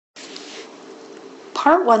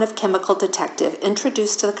Part 1 of Chemical Detective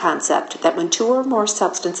introduced the concept that when two or more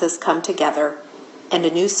substances come together and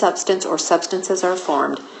a new substance or substances are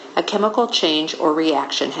formed, a chemical change or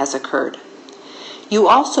reaction has occurred. You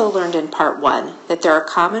also learned in Part 1 that there are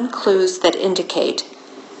common clues that indicate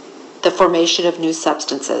the formation of new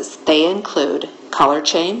substances. They include color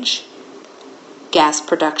change, gas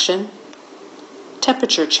production,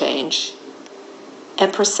 temperature change,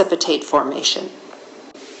 and precipitate formation.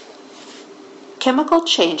 Chemical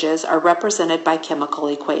changes are represented by chemical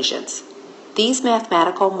equations. These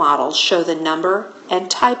mathematical models show the number and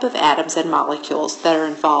type of atoms and molecules that are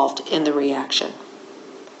involved in the reaction.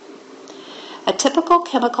 A typical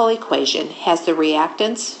chemical equation has the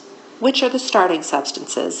reactants, which are the starting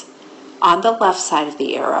substances, on the left side of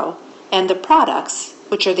the arrow, and the products,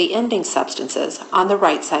 which are the ending substances, on the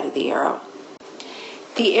right side of the arrow.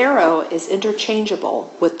 The arrow is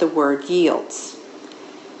interchangeable with the word yields,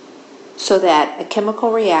 so that a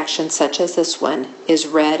chemical reaction such as this one is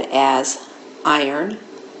read as iron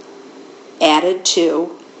added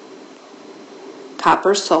to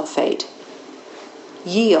copper sulfate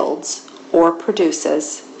yields or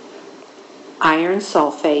produces iron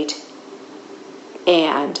sulfate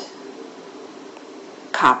and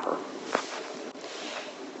copper.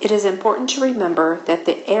 It is important to remember that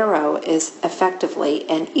the arrow is effectively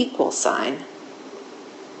an equal sign,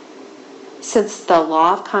 since the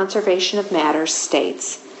law of conservation of matter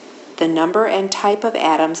states the number and type of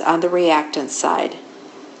atoms on the reactant side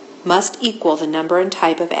must equal the number and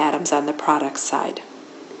type of atoms on the product side.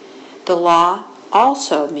 The law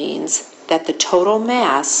also means that the total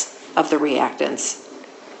mass of the reactants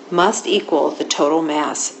must equal the total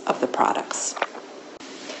mass of the products.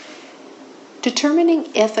 Determining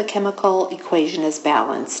if a chemical equation is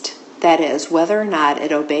balanced, that is, whether or not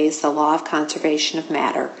it obeys the law of conservation of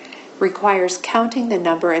matter, requires counting the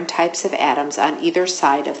number and types of atoms on either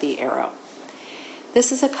side of the arrow.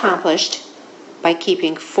 This is accomplished by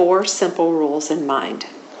keeping 4 simple rules in mind.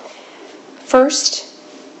 First,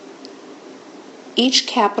 each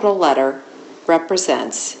capital letter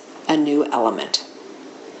represents a new element.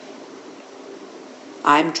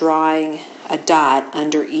 I'm drawing a dot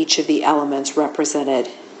under each of the elements represented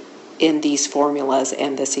in these formulas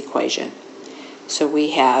and this equation. So we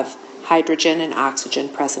have hydrogen and oxygen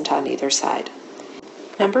present on either side.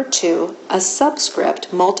 Number 2, a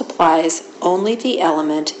subscript multiplies only the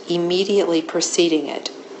element immediately preceding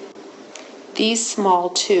it. These small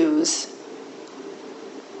 2's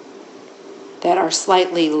that are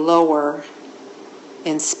slightly lower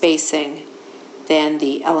in spacing than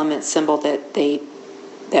the element symbol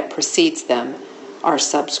that precedes them are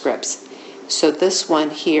subscripts. So this one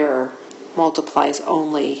here multiplies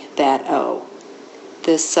only that O.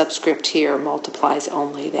 This subscript here multiplies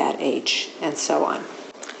only that H, and so on.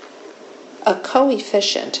 A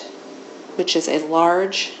coefficient, which is a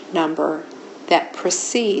large number that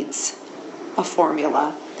precedes a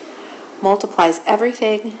formula, multiplies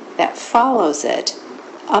everything that follows it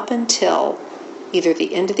up until either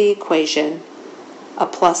the end of the equation, a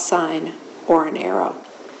plus sign, or an arrow.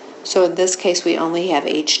 So in this case, we only have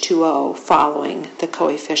H2O following the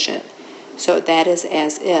coefficient. So that is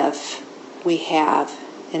as if we have,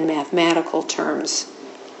 in mathematical terms,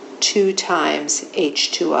 2 times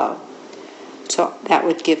H2O. So that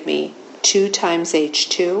would give me 2 times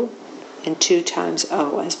H2 and 2 times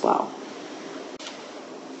O as well.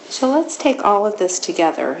 So let's take all of this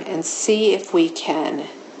together and see if we can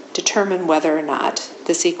determine whether or not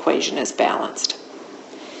this equation is balanced.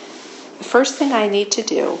 The first thing I need to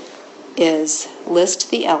do is list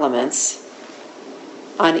the elements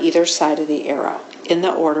on either side of the arrow in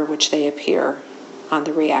the order which they appear on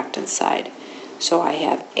the reactant side. So I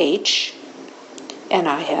have H and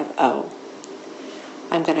I have O.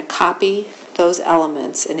 I'm going to copy those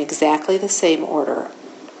elements in exactly the same order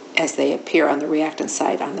as they appear on the reactant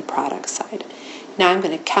side on the product side. Now I'm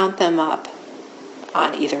going to count them up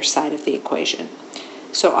on either side of the equation.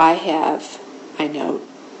 So I know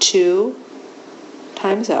 2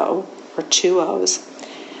 times O, or 2 O's.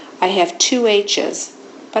 I have 2 H's,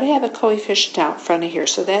 but I have a coefficient out front of here,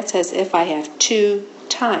 so that's as if I have 2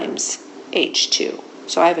 times H2.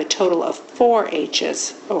 So I have a total of 4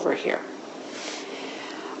 H's over here.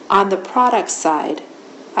 On the product side,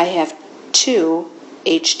 I have 2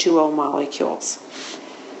 H2O molecules.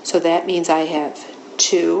 So that means I have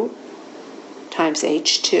 2 times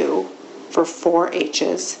H2 for 4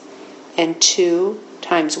 H's and 2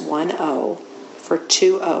 times 1 O for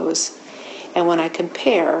 2 O's. And when I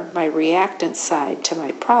compare my reactant side to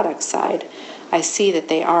my product side, I see that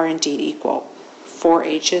they are indeed equal. 4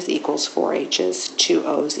 H's equals 4 H's, 2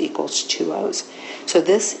 O's equals 2 O's. So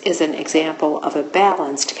this is an example of a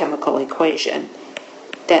balanced chemical equation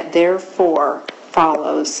that therefore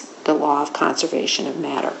follows the law of conservation of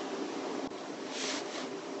matter.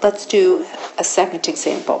 Let's do a second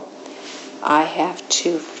example. I have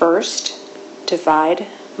to first divide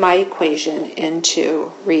my equation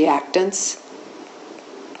into reactants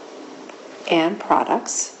and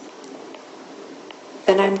products.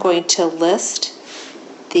 Then I'm going to list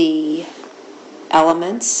the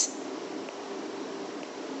elements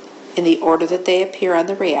in the order that they appear on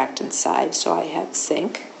the reactant side. So I have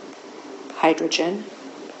zinc, hydrogen,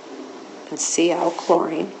 and Cl,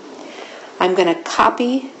 chlorine. I'm going to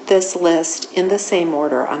copy this list in the same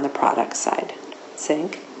order on the product side.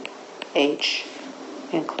 Zinc, H,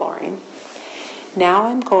 and chlorine. Now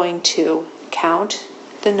I'm going to count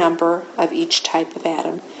the number of each type of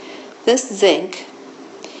atom. This zinc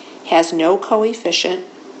has no coefficient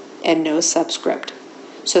and no subscript.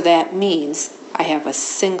 So that means I have a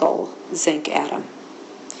single zinc atom.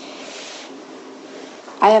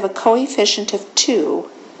 I have a coefficient of 2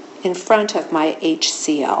 in front of my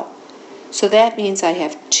HCl. So that means I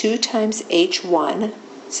have 2 times H1,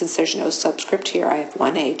 since there's no subscript here, I have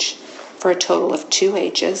 1 H, for a total of 2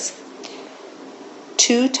 H's.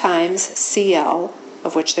 2 times Cl,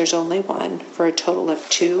 of which there's only 1, for a total of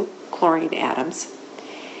 2 chlorine atoms.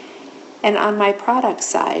 And on my product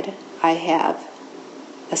side, I have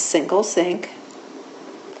a single zinc,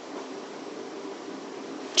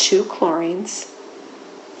 2 chlorines,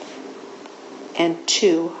 and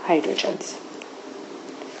 2 hydrogens.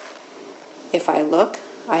 If I look,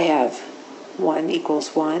 I have 1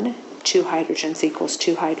 equals 1, 2 hydrogens equals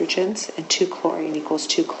 2 hydrogens, and 2 chlorine equals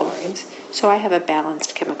 2 chlorines. So I have a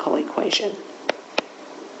balanced chemical equation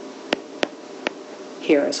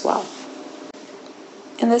here as well.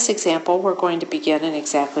 In this example, we're going to begin in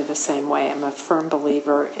exactly the same way. I'm a firm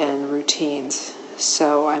believer in routines.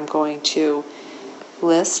 So I'm going to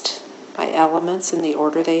list my elements in the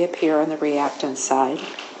order they appear on the reactant side,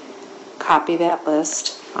 copy that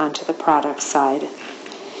list onto the product side.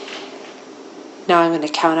 Now I'm going to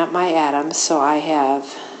count up my atoms. So I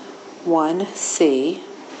have 1 C,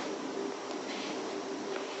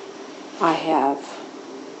 I have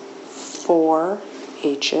 4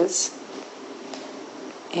 H's,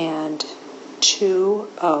 and 2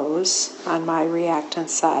 O's on my reactant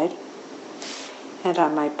side. And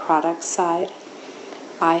on my product side,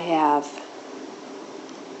 I have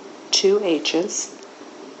 2 H's,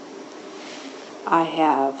 I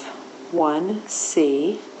have 1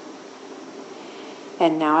 C,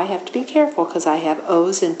 and now I have to be careful because I have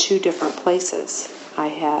O's in 2 different places. I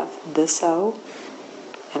have this O,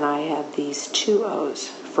 and I have these 2 O's,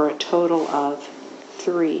 for a total of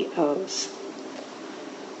 3 O's.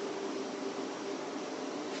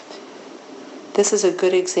 This is a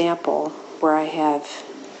good example where I have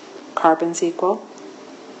carbons equal,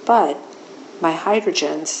 but my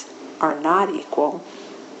hydrogens are not equal,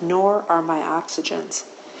 nor are my oxygens.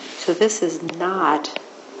 So this is not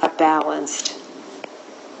a balanced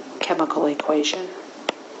chemical equation.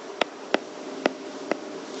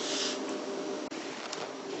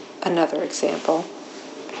 Another example.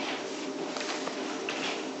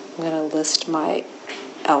 I'm going to list my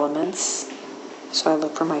elements. So I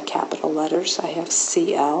look for my capital letters. I have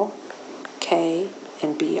Cl, K,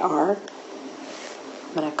 and Br.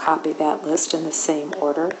 I'm going to copy that list in the same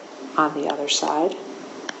order on the other side.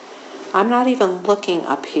 I'm not even looking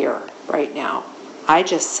up here right now. I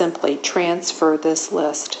just simply transfer this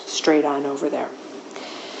list straight on over there.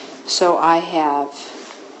 So I have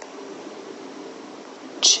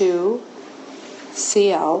 2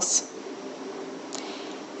 Cl's,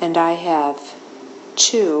 and I have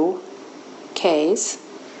 2 K's,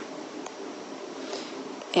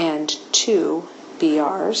 and 2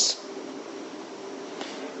 BR's.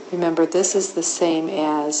 Remember, this is the same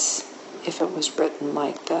as if it was written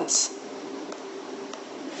like this.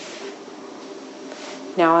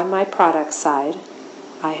 Now on my product side,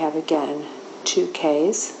 I have again 2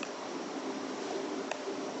 K's,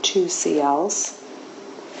 2 Cl's,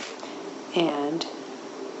 and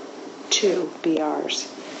 2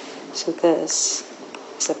 BR's. So this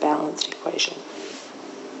is a balanced equation.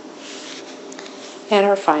 And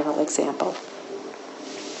our final example,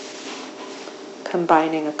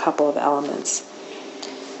 combining a couple of elements.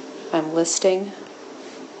 I'm listing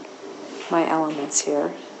my elements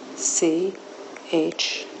here, C,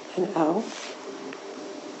 H, and O.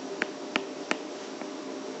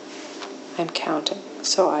 I'm counting.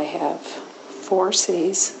 So I have 4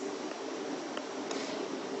 C's,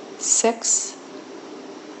 6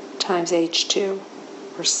 times H2,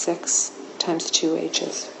 or 6 times 2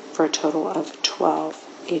 H's for a total of 12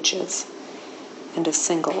 H's, and a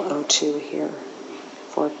single O2 here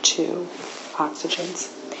for 2 oxygens.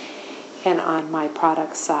 And on my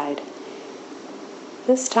product side,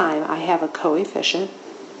 this time I have a coefficient,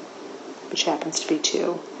 which happens to be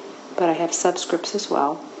 2, but I have subscripts as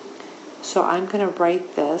well. So I'm going to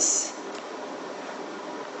write this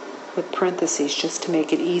with parentheses just to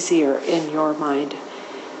make it easier in your mind.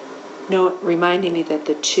 Reminding me that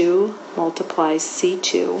the 2 multiplies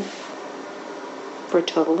C2 for a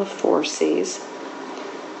total of 4 C's.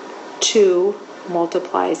 2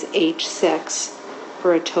 multiplies H6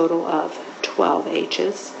 for a total of 12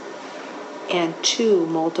 H's. And 2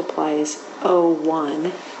 multiplies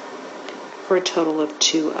O1 for a total of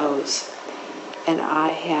 2 O's. And I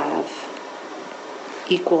have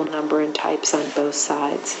equal number and types on both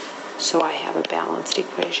sides, so I have a balanced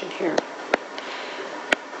equation here.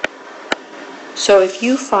 So if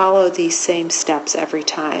you follow these same steps every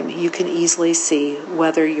time, you can easily see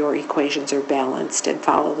whether your equations are balanced and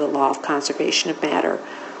follow the law of conservation of matter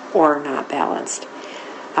or are not balanced.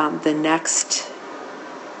 The next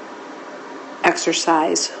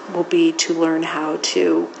exercise will be to learn how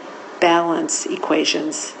to balance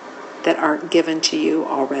equations that aren't given to you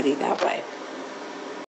already that way.